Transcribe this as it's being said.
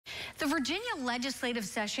The Virginia legislative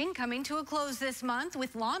session coming to a close this month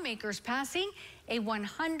with lawmakers passing a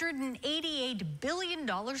 $188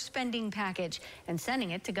 billion spending package and sending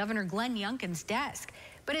it to Governor Glenn Youngkin's desk.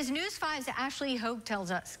 But as News 5's Ashley Hoke tells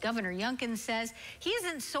us, Governor Youngkin says he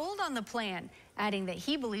isn't sold on the plan, adding that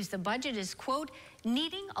he believes the budget is, quote,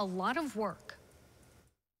 needing a lot of work.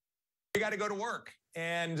 We got to go to work.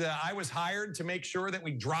 And I was hired to make sure that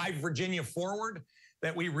we drive Virginia forward,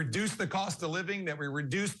 that we reduce the cost of living, that we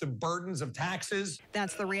reduce the burdens of taxes.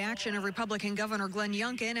 That's the reaction of Republican Governor Glenn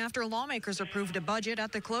Youngkin after lawmakers approved a budget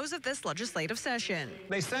at the close of this legislative session.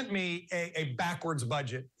 They sent me a backwards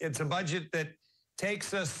budget. It's a budget that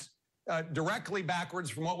takes us directly backwards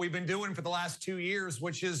from what we've been doing for the last 2 years,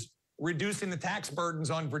 which is reducing the tax burdens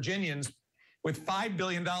on Virginians with $5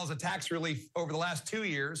 billion of tax relief over the last 2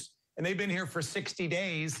 years. And they've been here for 60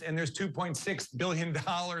 days, and there's $2.6 billion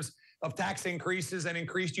of tax increases and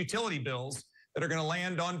increased utility bills that are going to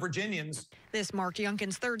land on Virginians. This marked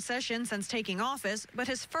Youngkin's third session since taking office, but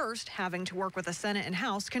his first having to work with a Senate and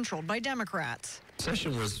House controlled by Democrats.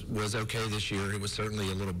 Session was okay this year. It was certainly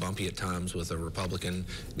a little bumpy at times with a Republican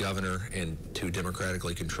governor and two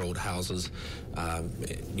democratically controlled houses.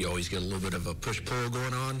 You always get a little bit of a push-pull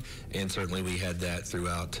going on, and certainly we had that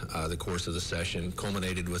throughout the course of the session,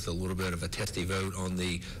 culminated with a little bit of a testy vote on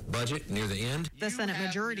the budget near the end. The Senate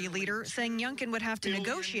Majority Leader saying Youngkin would have to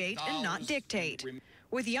negotiate and not dictate,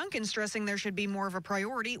 with Youngkin stressing there should be more of a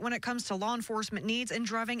priority when it comes to law enforcement needs and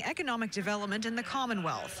driving economic development in the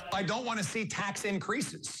Commonwealth. I don't want to see tax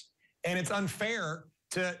increases, and it's unfair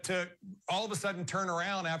to all of a sudden turn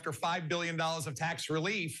around after $5 billion of tax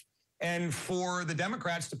relief and for the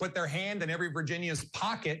Democrats to put their hand in every Virginia's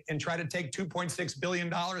pocket and try to take $2.6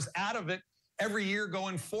 billion out of it every year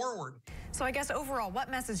going forward. So I guess overall, what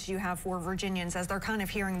message do you have for Virginians as they're kind of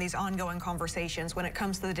hearing these ongoing conversations when it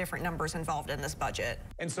comes to the different numbers involved in this budget?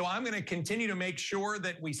 And so I'm going to continue to make sure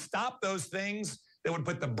that we stop those things that would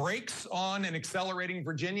put the brakes on and accelerating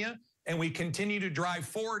Virginia, and we continue to drive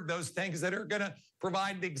forward those things that are going to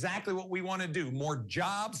provide exactly what we want to do: more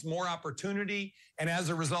jobs, more opportunity, and as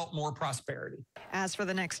a result, more prosperity. As for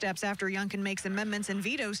the next steps after Youngkin makes amendments and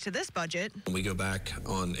vetoes to this budget, when we go back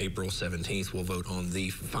on April 17th, we'll vote on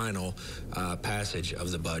the final passage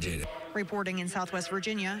of the budget. Reporting in Southwest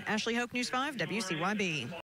Virginia, Ashley Hoke, News 5, WCYB.